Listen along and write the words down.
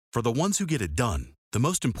For the ones who get it done, the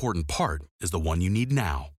most important part is the one you need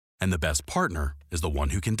now. And the best partner is the one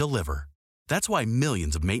who can deliver. That's why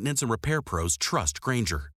millions of maintenance and repair pros trust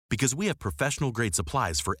Grainger, because we have professional-grade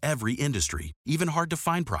supplies for every industry, even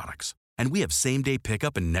hard-to-find products. And we have same-day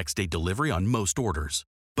pickup and next-day delivery on most orders.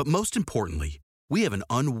 But most importantly, we have an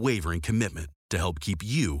unwavering commitment to help keep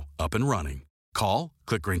you up and running. Call,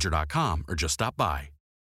 click Grainger.com, or just stop by.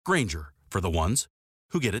 Grainger, for the ones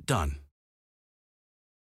who get it done.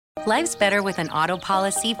 Life's better with an auto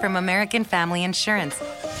policy from American Family Insurance.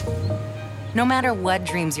 No matter what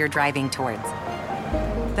dreams you're driving towards.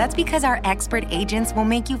 That's because our expert agents will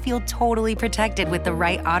make you feel totally protected with the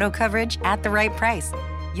right auto coverage at the right price.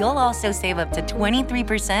 You'll also save up to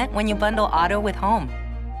 23% when you bundle auto with home.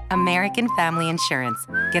 American Family Insurance.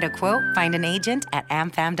 Get a quote, find an agent at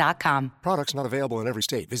amfam.com. Products not available in every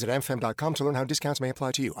state. Visit amfam.com to learn how discounts may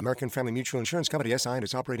apply to you. American Family Mutual Insurance Company, SI, and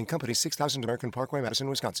its operating company, 6000 American Parkway, Madison,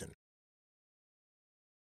 Wisconsin.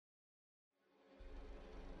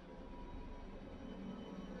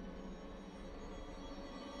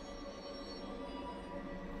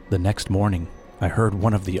 The next morning, I heard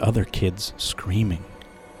one of the other kids screaming.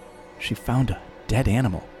 She found a dead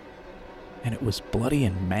animal, and it was bloody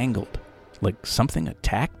and mangled, like something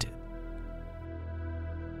attacked it.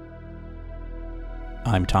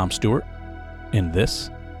 I'm Tom Stewart, and this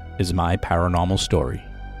is my paranormal story.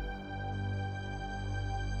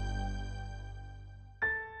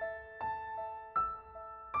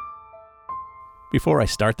 Before I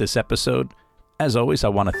start this episode, as always, I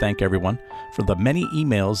want to thank everyone for the many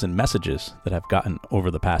emails and messages that I've gotten over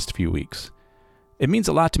the past few weeks. It means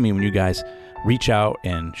a lot to me when you guys reach out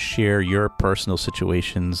and share your personal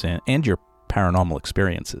situations and your paranormal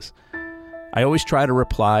experiences. I always try to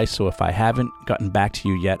reply, so if I haven't gotten back to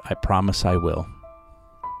you yet, I promise I will.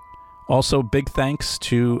 Also, big thanks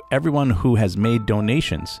to everyone who has made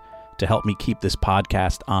donations to help me keep this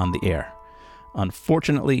podcast on the air.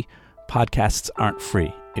 Unfortunately, podcasts aren't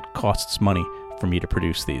free. It costs money for me to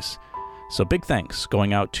produce these. So big thanks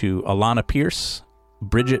going out to Alana Pierce,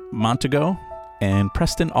 Bridget Montego, and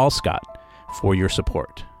Preston Alscott for your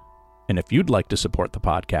support. And if you'd like to support the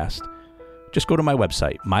podcast, just go to my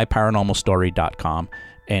website, myparanormalstory.com,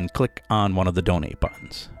 and click on one of the donate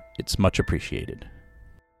buttons. It's much appreciated.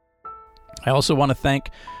 I also want to thank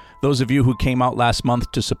those of you who came out last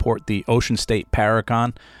month to support the Ocean State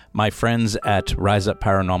Paracon. My friends at Rise Up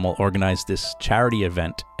Paranormal organize this charity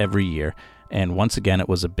event every year, and once again, it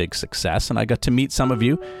was a big success, and I got to meet some of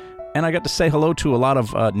you, and I got to say hello to a lot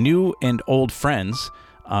of new and old friends,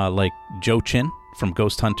 like Joe Chin from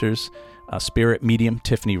Ghost Hunters, spirit medium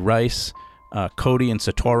Tiffany Rice, Cody and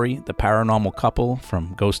Satori, the paranormal couple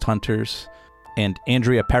from Ghost Hunters, and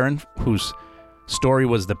Andrea Perrin, whose story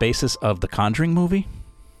was the basis of the Conjuring movie.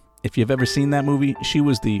 If you've ever seen that movie, she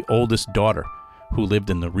was the oldest daughter who lived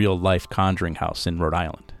in the real-life Conjuring house in Rhode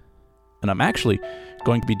Island. And I'm actually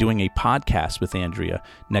going to be doing a podcast with Andrea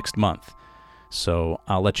next month, so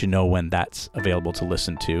I'll let you know when that's available to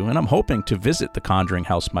listen to, and I'm hoping to visit the Conjuring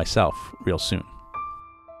house myself real soon.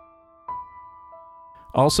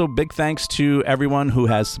 Also, big thanks to everyone who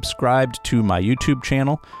has subscribed to my YouTube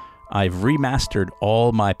channel. I've remastered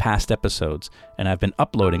all my past episodes, and I've been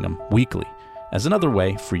uploading them weekly as another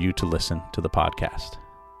way for you to listen to the podcast.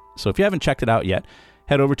 So if you haven't checked it out yet,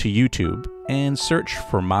 head over to YouTube and search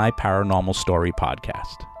for My Paranormal Story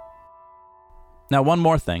Podcast. Now, one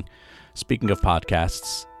more thing. Speaking of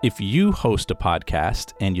podcasts, if you host a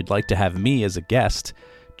podcast and you'd like to have me as a guest,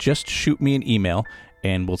 just shoot me an email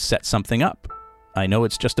and we'll set something up. I know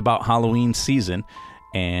it's just about Halloween season,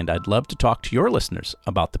 and I'd love to talk to your listeners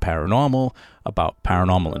about the paranormal, about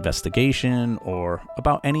paranormal investigation, or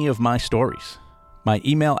about any of my stories. My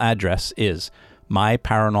email address is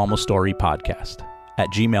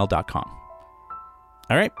myparanormalstorypodcast@gmail.com.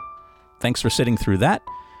 All right, thanks for sitting through that.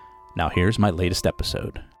 Now here's my latest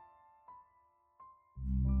episode.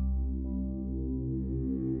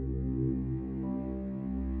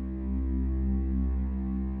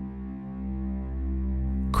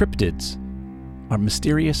 Cryptids are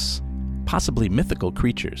mysterious, possibly mythical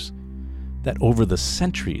creatures that over the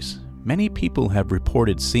centuries, many people have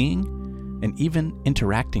reported seeing and even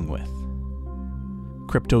interacting with.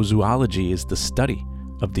 Cryptozoology is the study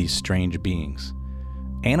of these strange beings,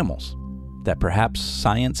 animals that perhaps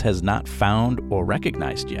science has not found or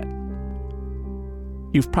recognized yet.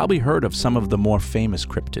 You've probably heard of some of the more famous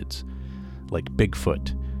cryptids, like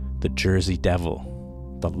Bigfoot, the Jersey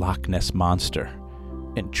Devil, the Loch Ness Monster,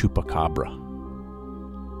 and Chupacabra.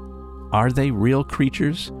 Are they real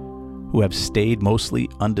creatures who have stayed mostly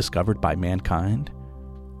undiscovered by mankind?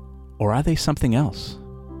 Or are they something else?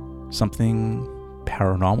 Something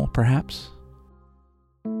paranormal, perhaps?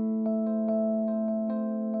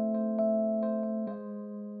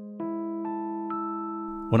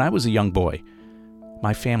 When I was a young boy,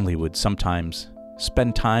 my family would sometimes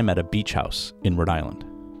spend time at a beach house in Rhode Island.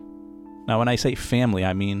 Now, when I say family,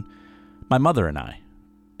 I mean my mother and I,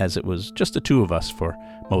 as it was just the two of us for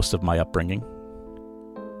most of my upbringing.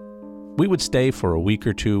 We would stay for a week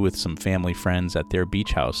or two with some family friends at their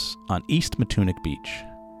beach house on East Matunic Beach.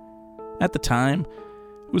 At the time,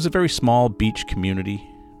 it was a very small beach community,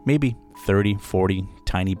 maybe 30, 40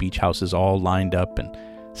 tiny beach houses all lined up and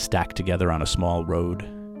stacked together on a small road.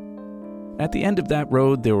 At the end of that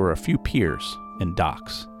road, there were a few piers and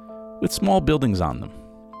docks with small buildings on them,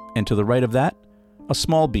 and to the right of that, a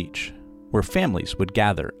small beach where families would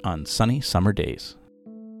gather on sunny summer days.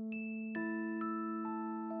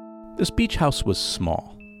 This beach house was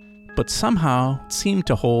small, but somehow it seemed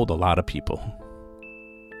to hold a lot of people.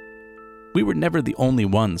 We were never the only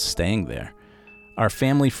ones staying there. Our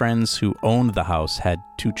family friends who owned the house had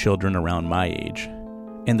 2 children around my age,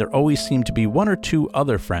 and there always seemed to be 1 or 2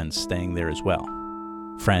 other friends staying there as well.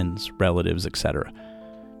 Friends, relatives, etc.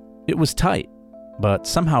 It was tight, but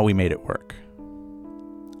somehow we made it work.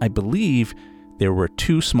 I believe there were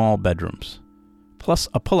 2 small bedrooms, plus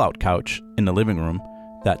a pull-out couch in the living room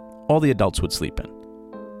that all the adults would sleep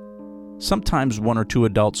in. Sometimes 1 or 2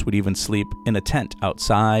 adults would even sleep in a tent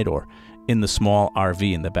outside or in the small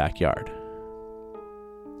RV in the backyard.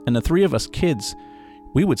 And the 3 of us kids,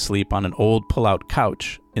 we would sleep on an old pull-out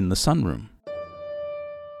couch in the sunroom.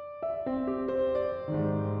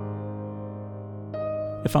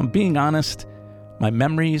 If I'm being honest, my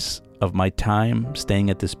memories of my time staying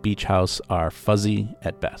at this beach house are fuzzy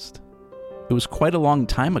at best. It was quite a long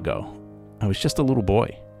time ago. I was just a little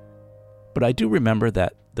boy. But I do remember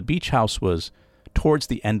that the beach house was towards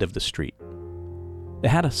the end of the street. It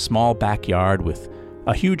had a small backyard with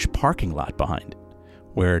a huge parking lot behind it,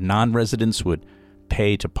 where non-residents would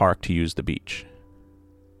pay to park to use the beach.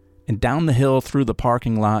 And down the hill through the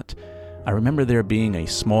parking lot, I remember there being a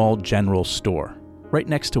small general store right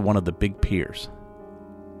next to one of the big piers.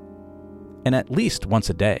 And at least once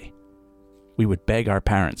a day, we would beg our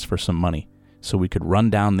parents for some money so we could run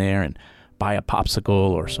down there and buy a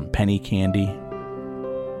popsicle or some penny candy.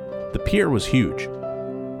 The pier was huge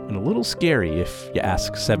and a little scary if you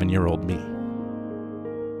ask 7-year-old me.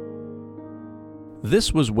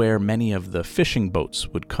 This was where many of the fishing boats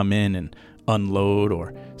would come in and unload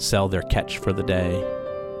or sell their catch for the day.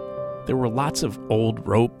 There were lots of old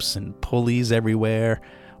ropes and pulleys everywhere,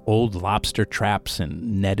 old lobster traps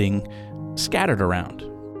and netting scattered around.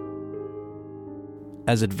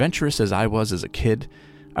 As adventurous as I was as a kid,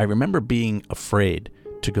 I remember being afraid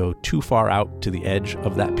to go too far out to the edge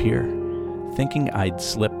of that pier, thinking I'd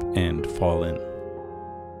slip and fall in.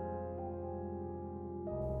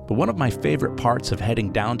 But one of my favorite parts of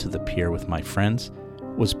heading down to the pier with my friends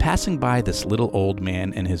was passing by this little old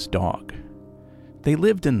man and his dog. They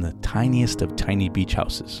lived in the tiniest of tiny beach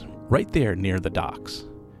houses, right there near the docks.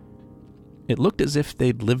 It looked as if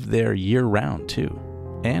they'd lived there year-round, too,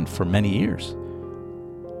 and for many years.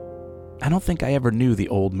 I don't think I ever knew the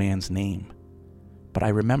old man's name, but I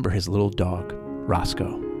remember his little dog,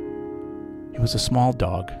 Roscoe. He was a small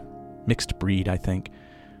dog, mixed breed, I think,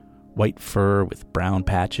 white fur with brown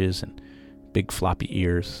patches and big floppy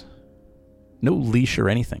ears. No leash or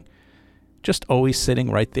anything, just always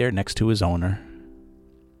sitting right there next to his owner.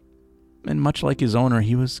 And much like his owner,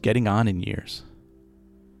 he was getting on in years.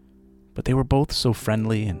 But they were both so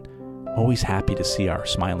friendly and always happy to see our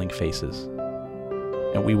smiling faces.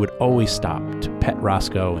 And we would always stop to pet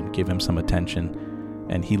Roscoe and give him some attention,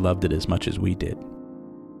 and he loved it as much as we did.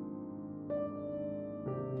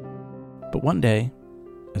 But one day,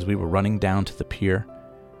 as we were running down to the pier,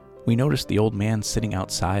 we noticed the old man sitting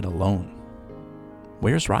outside alone.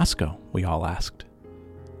 "Where's Roscoe?" we all asked.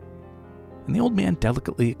 And the old man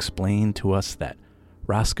delicately explained to us that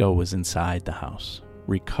Roscoe was inside the house,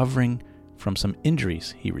 recovering from some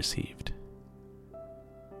injuries he received.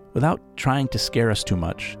 Without trying to scare us too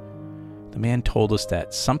much, the man told us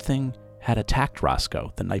that something had attacked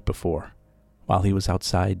Roscoe the night before while he was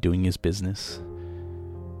outside doing his business.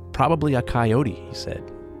 Probably a coyote, he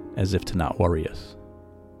said, as if to not worry us.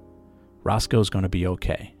 Roscoe's going to be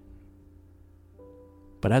okay.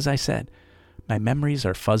 But as I said, my memories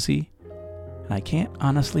are fuzzy, and I can't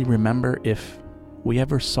honestly remember if we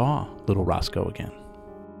ever saw little Roscoe again.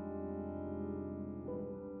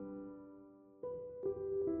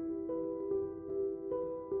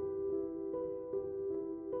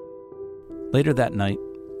 Later that night,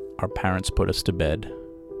 our parents put us to bed,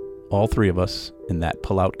 all 3 of us in that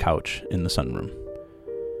pull-out couch in the sunroom.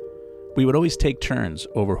 We would always take turns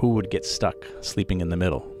over who would get stuck sleeping in the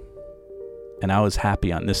middle. And I was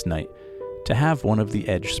happy on this night to have one of the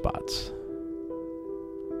edge spots.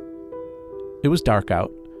 It was dark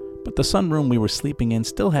out, but the sunroom we were sleeping in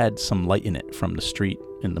still had some light in it from the street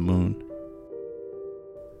and the moon.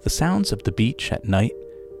 The sounds of the beach at night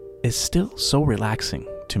is still so relaxing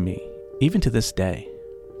to me, even to this day.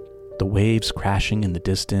 The waves crashing in the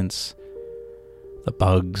distance, the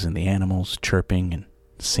bugs and the animals chirping and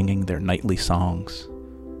singing their nightly songs,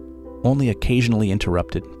 only occasionally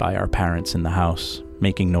interrupted by our parents in the house,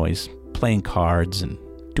 making noise, playing cards, and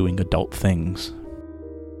doing adult things.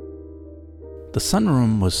 The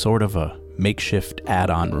sunroom was sort of a makeshift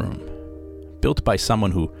add-on room, built by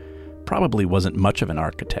someone who probably wasn't much of an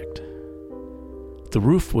architect. The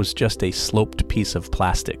roof was just a sloped piece of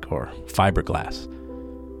plastic or fiberglass,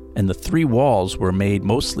 and the 3 walls were made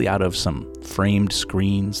mostly out of some framed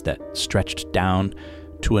screens that stretched down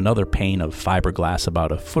to another pane of fiberglass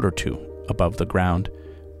about a foot or 2 above the ground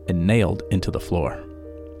and nailed into the floor.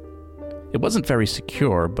 It wasn't very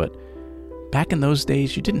secure, but back in those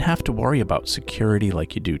days you didn't have to worry about security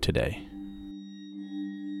like you do today.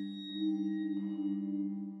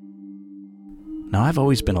 Now, I've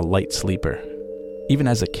always been a light sleeper, even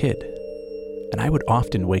as a kid, and I would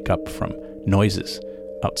often wake up from noises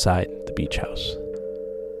outside the beach house.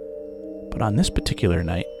 But on this particular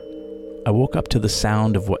night, I woke up to the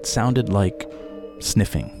sound of what sounded like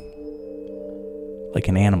sniffing, like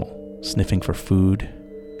an animal sniffing for food.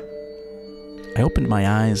 I opened my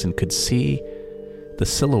eyes and could see the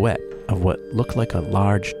silhouette of what looked like a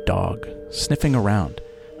large dog sniffing around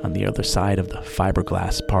on the other side of the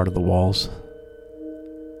fiberglass part of the walls.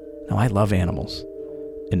 Now, I love animals,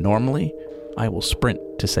 and normally I will sprint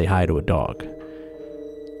to say hi to a dog.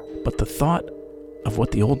 But the thought of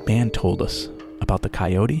what the old man told us about the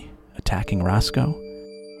coyote attacking Roscoe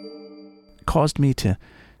caused me to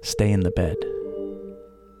stay in the bed.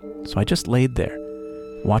 So I just laid there,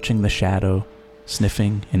 watching the shadow,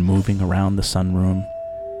 sniffing and moving around the sunroom,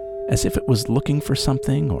 as if it was looking for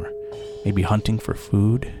something or maybe hunting for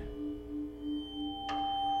food.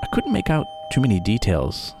 I couldn't make out too many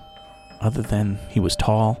details, other than he was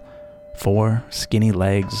tall, 4 skinny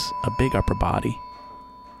legs, a big upper body.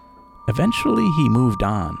 Eventually he moved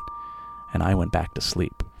on, and I went back to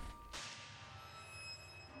sleep.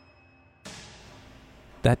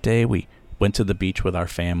 That day we went to the beach with our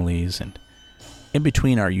families, and in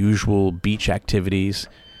between our usual beach activities,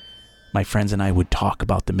 my friends and I would talk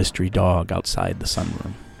about the mystery dog outside the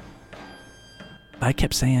sunroom. I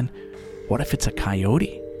kept saying, what if it's a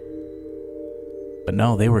coyote? But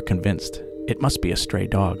no, they were convinced it must be a stray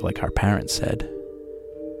dog, like our parents said.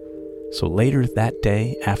 So later that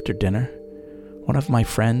day, after dinner, one of my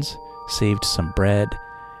friends saved some bread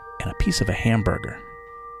and a piece of a hamburger,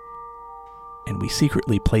 and we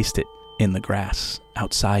secretly placed it in the grass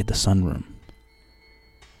outside the sunroom.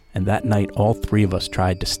 And that night, all 3 of us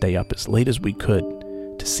tried to stay up as late as we could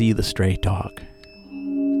to see the stray dog.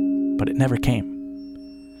 But it never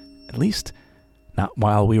came. At least, not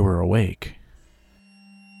while we were awake.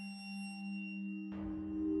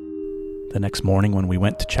 The next morning, when we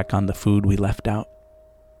went to check on the food we left out,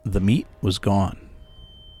 the meat was gone,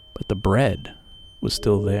 but the bread was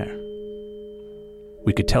still there.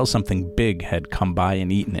 We could tell something big had come by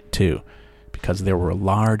and eaten it too, because there were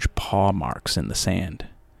large paw marks in the sand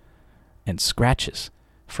and scratches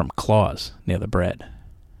from claws near the bread.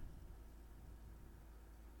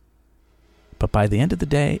 But by the end of the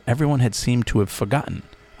day, everyone had seemed to have forgotten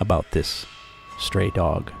about this stray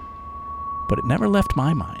dog, but it never left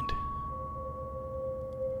my mind.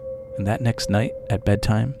 And that next night, at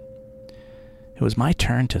bedtime, it was my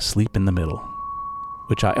turn to sleep in the middle,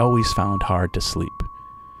 which I always found hard to sleep.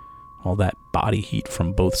 All that body heat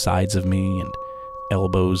from both sides of me and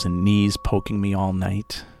elbows and knees poking me all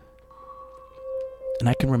night. And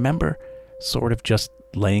I can remember sort of just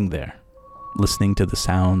laying there, listening to the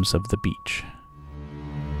sounds of the beach.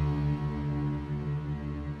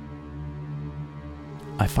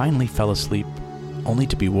 I finally fell asleep, only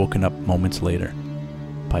to be woken up moments later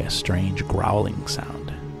by a strange growling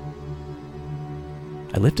sound.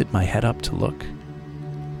 I lifted my head up to look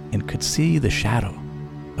and could see the shadow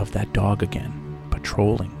of that dog again,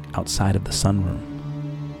 patrolling outside of the sunroom.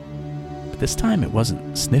 But this time it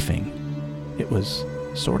wasn't sniffing, it was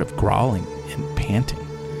sort of growling and panting,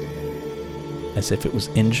 as if it was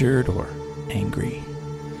injured or angry.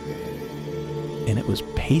 And it was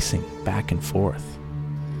pacing back and forth.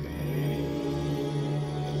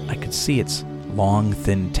 I could see its long,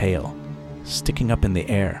 thin tail sticking up in the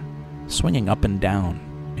air, swinging up and down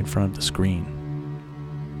in front of the screen.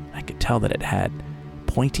 I could tell that it had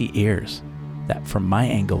pointy ears that from my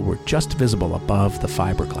angle were just visible above the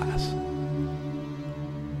fiberglass.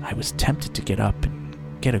 I was tempted to get up and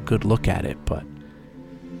get a good look at it, but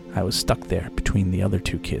I was stuck there between the other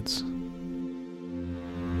two kids.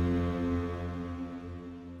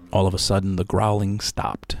 All of a sudden, the growling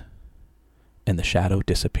stopped, and the shadow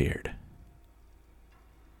disappeared.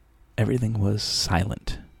 Everything was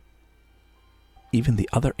silent. Even the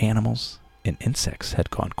other animals and insects had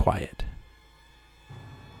gone quiet.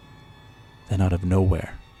 Then out of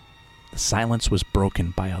nowhere, the silence was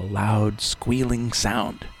broken by a loud, squealing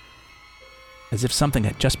sound, as if something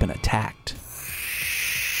had just been attacked.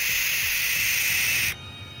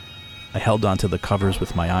 I held onto the covers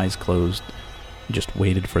with my eyes closed and just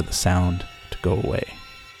waited for the sound to go away.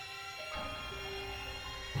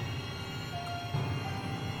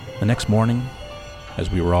 The next morning,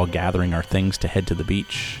 as we were all gathering our things to head to the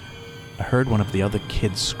beach, I heard one of the other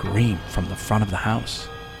kids scream from the front of the house.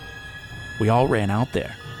 We all ran out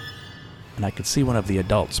there, and I could see one of the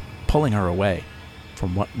adults pulling her away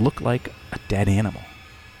from what looked like a dead animal.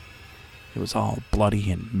 It was all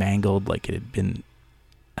bloody and mangled, like it had been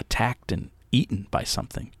attacked and eaten by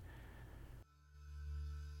something.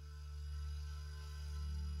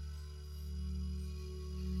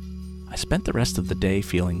 I spent the rest of the day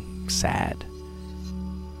feeling sad.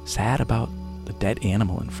 Sad about the dead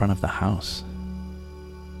animal in front of the house.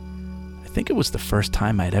 I think it was the first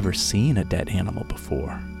time I'd ever seen a dead animal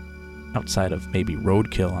before, outside of maybe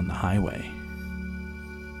roadkill on the highway.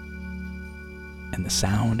 And the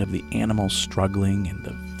sound of the animal struggling and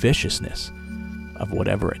the viciousness of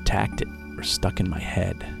whatever attacked it were stuck in my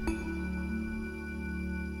head.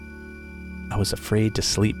 I was afraid to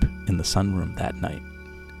sleep in the sunroom that night,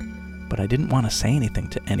 but I didn't want to say anything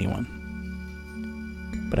to anyone.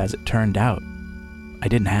 But as it turned out, I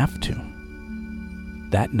didn't have to.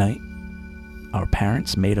 That night, our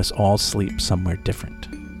parents made us all sleep somewhere different.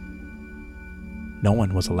 No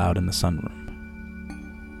one was allowed in the sunroom.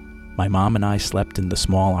 My mom and I slept in the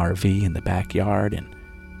small RV in the backyard, and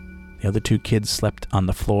the other two kids slept on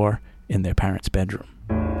the floor in their parents' bedroom.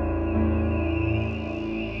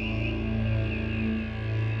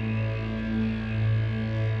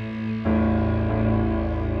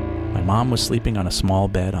 My mom was sleeping on a small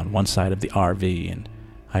bed on one side of the RV, and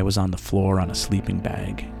I was on the floor on a sleeping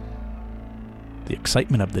bag. The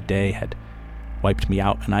excitement of the day had wiped me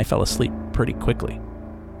out, and I fell asleep pretty quickly.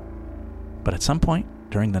 But at some point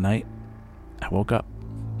during the night, I woke up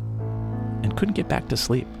and couldn't get back to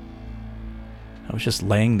sleep. I was just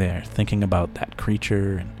laying there thinking about that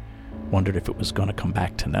creature and wondered if it was going to come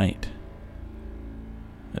back tonight.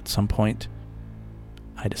 At some point,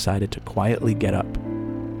 I decided to quietly get up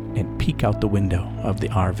and peek out the window of the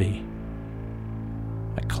RV.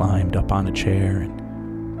 I climbed up on a chair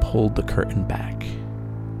and pulled the curtain back.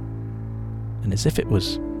 And as if it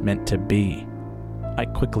was meant to be, I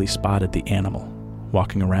quickly spotted the animal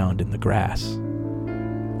walking around in the grass.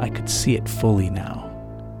 I could see it fully now.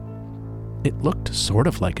 It looked sort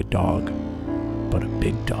of like a dog, but a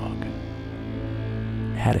big dog.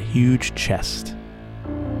 It had a huge chest,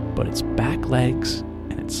 but its back legs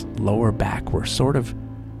and its lower back were sort of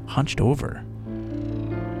hunched over.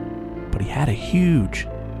 But he had a huge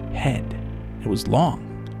head. It was long,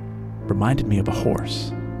 reminded me of a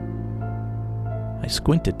horse. I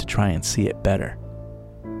squinted to try and see it better,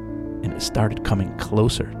 and it started coming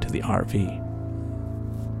closer to the RV.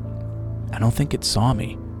 I don't think it saw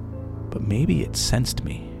me, but maybe it sensed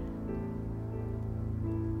me.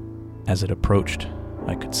 As it approached,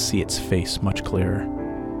 I could see its face much clearer.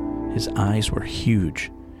 His eyes were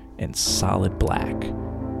huge and solid black,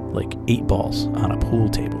 like 8 balls on a pool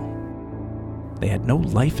table. They had no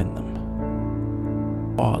life in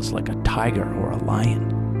them. Paws like a tiger or a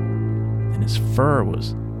lion, and his fur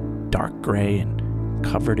was dark gray and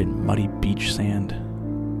covered in muddy beach sand.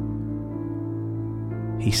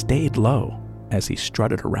 He stayed low as he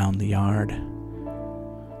strutted around the yard,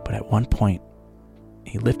 but at one point,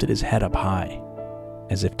 he lifted his head up high,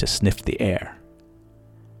 as if to sniff the air,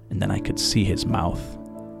 and then I could see his mouth.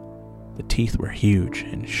 The teeth were huge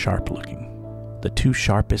and sharp-looking. The 2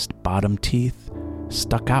 sharpest bottom teeth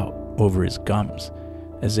stuck out over his gums,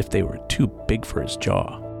 as if they were too big for his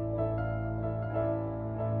jaw.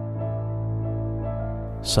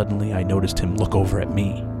 Suddenly, I noticed him look over at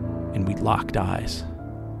me, and we locked eyes.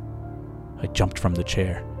 I jumped from the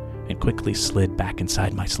chair and quickly slid back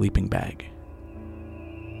inside my sleeping bag.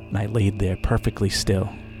 And I laid there perfectly still,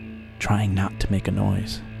 trying not to make a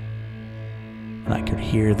noise. And I could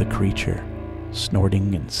hear the creature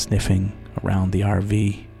snorting and sniffing around the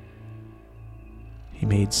RV. He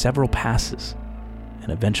made several passes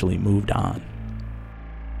and eventually moved on.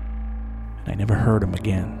 and I never heard him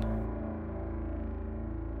again.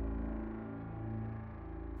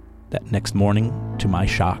 That next morning, to my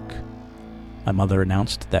shock, my mother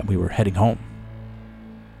announced that we were heading home.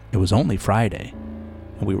 It was only Friday,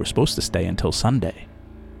 and we were supposed to stay until Sunday.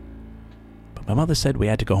 But my mother said we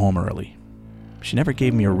had to go home early. She never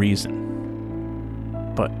gave me a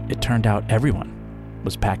reason. But it turned out everyone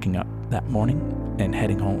was packing up that morning and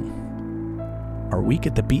heading home. Our week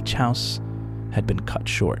at the beach house had been cut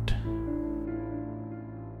short.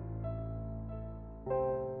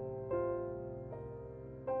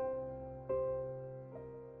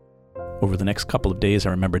 Over the next couple of days,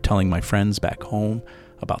 I remember telling my friends back home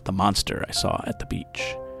about the monster I saw at the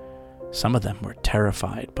beach. Some of them were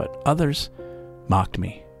terrified, but others mocked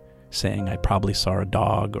me, saying I probably saw a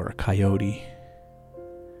dog or a coyote.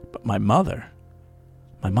 But my mother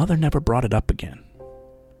never brought it up again.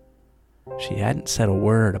 She hadn't said a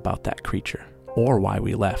word about that creature or why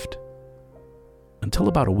we left. Until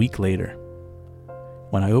about a week later,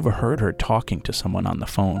 when I overheard her talking to someone on the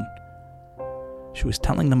phone. She was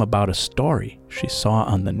telling them about a story she saw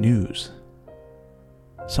on the news.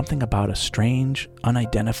 Something about a strange,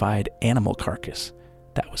 unidentified animal carcass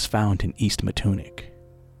that was found in East Matunuck.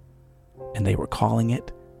 And they were calling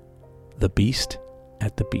it the Beast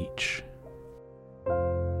at the Beach.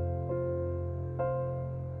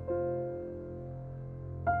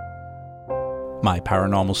 My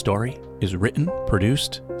Paranormal Story is written,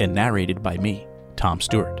 produced, and narrated by me, Tom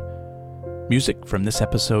Stewart. Music from this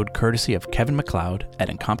episode courtesy of Kevin MacLeod at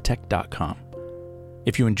Incompetech.com.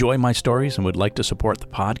 If you enjoy my stories and would like to support the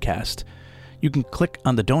podcast, you can click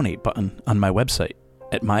on the donate button on my website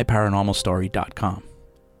at myparanormalstory.com.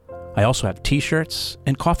 I also have t-shirts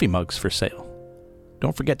and coffee mugs for sale.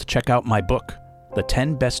 Don't forget to check out my book, The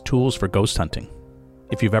 10 Best Tools for Ghost Hunting.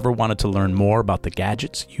 If you've ever wanted to learn more about the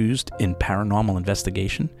gadgets used in paranormal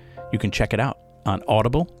investigation, you can check it out on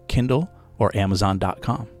Audible, Kindle, or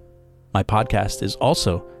Amazon.com. My podcast is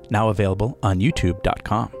also now available on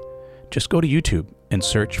YouTube.com. Just go to YouTube and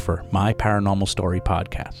search for My Paranormal Story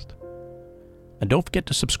Podcast. And don't forget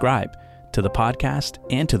to subscribe to the podcast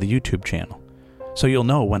and to the YouTube channel so you'll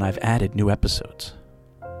know when I've added new episodes.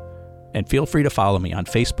 And feel free to follow me on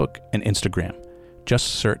Facebook and Instagram. Just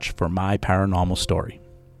search for My Paranormal Story.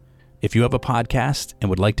 If you have a podcast and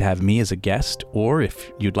would like to have me as a guest, or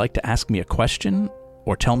if you'd like to ask me a question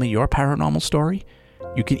or tell me your paranormal story,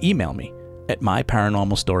 you can email me at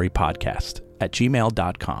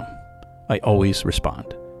myparanormalstorypodcast@gmail.com. I always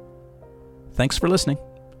respond. Thanks for listening.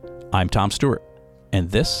 I'm Tom Stewart, and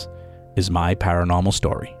this is My Paranormal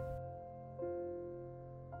Story.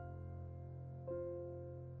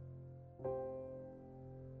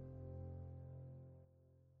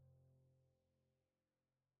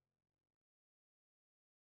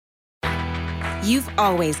 You've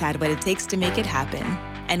always had what it takes to make it happen,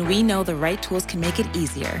 and we know the right tools can make it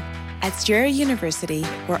easier. At Strayer University,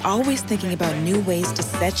 we're always thinking about new ways to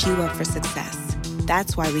set you up for success.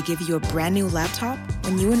 That's why we give you a brand new laptop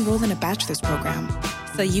when you enroll in a bachelor's program,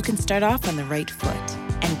 so you can start off on the right foot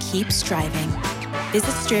and keep striving.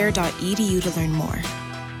 Visit strayer.edu to learn more.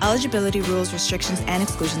 Eligibility rules, restrictions, and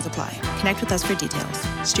exclusions apply. Connect with us for details.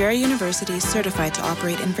 Strayer University is certified to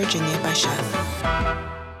operate in Virginia by Chef.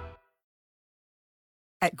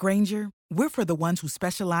 At Grainger, we're for the ones who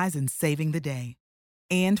specialize in saving the day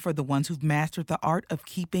and for the ones who've mastered the art of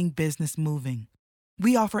keeping business moving.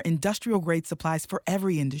 We offer industrial-grade supplies for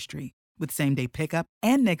every industry with same-day pickup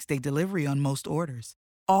and next-day delivery on most orders,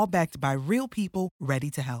 all backed by real people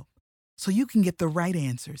ready to help. So you can get the right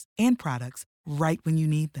answers and products right when you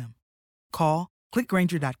need them. Call,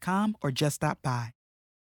 clickgrainger.com, or just stop by.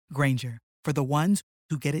 Grainger, for the ones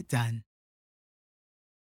who get it done.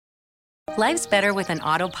 Life's better with an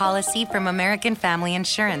auto policy from American Family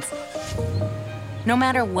Insurance. No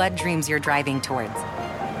matter what dreams you're driving towards.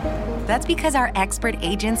 That's because our expert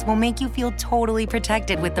agents will make you feel totally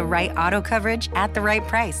protected with the right auto coverage at the right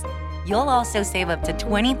price. You'll also save up to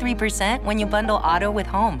 23% when you bundle auto with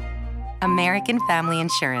home. American Family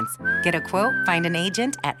Insurance. Get a quote, find an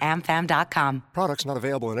agent at amfam.com. Products not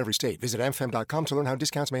available in every state. Visit amfam.com to learn how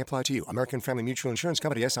discounts may apply to you. American Family Mutual Insurance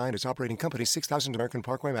Company, SI, and its operating company, 6000 American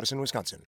Parkway, Madison, Wisconsin.